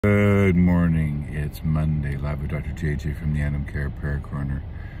Good morning. It's Monday. Live with Dr. JJ from the Anam Care Prayer Corner.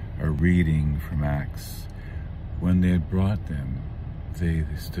 A reading from Acts. When they had brought them, they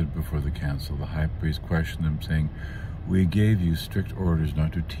stood before the council. The high priest questioned them, saying, "We gave you strict orders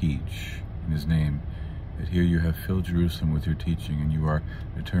not to teach in his name, yet here you have filled Jerusalem with your teaching, and you are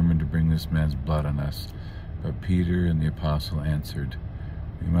determined to bring this man's blood on us." But Peter and the apostle answered,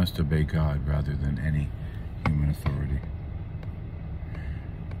 "We must obey God rather than any human authority."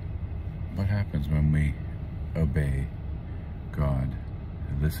 What happens when we obey God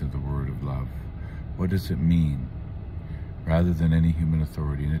and listen to the word of love? What does it mean? Rather than any human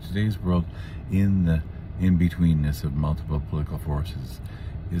authority. And in today's world, in the in-betweenness of multiple political forces,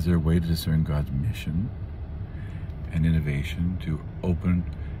 is there a way to discern God's mission and innovation, to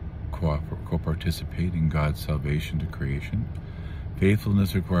co-participate in God's salvation to creation?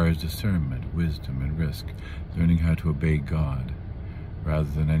 Faithfulness requires discernment, wisdom, and risk. Learning how to obey God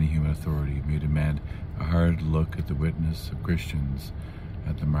rather than any human authority may demand a hard look at the witness of Christians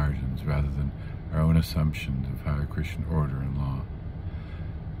at the margins rather than our own assumptions of higher Christian order and law.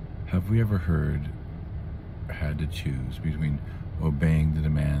 Have we ever had to choose between obeying the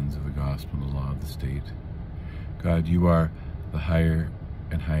demands of the gospel and the law of the state? God, you are the higher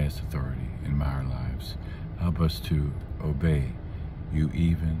and highest authority in our lives. Help us to obey you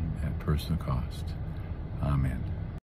even at personal cost. Amen.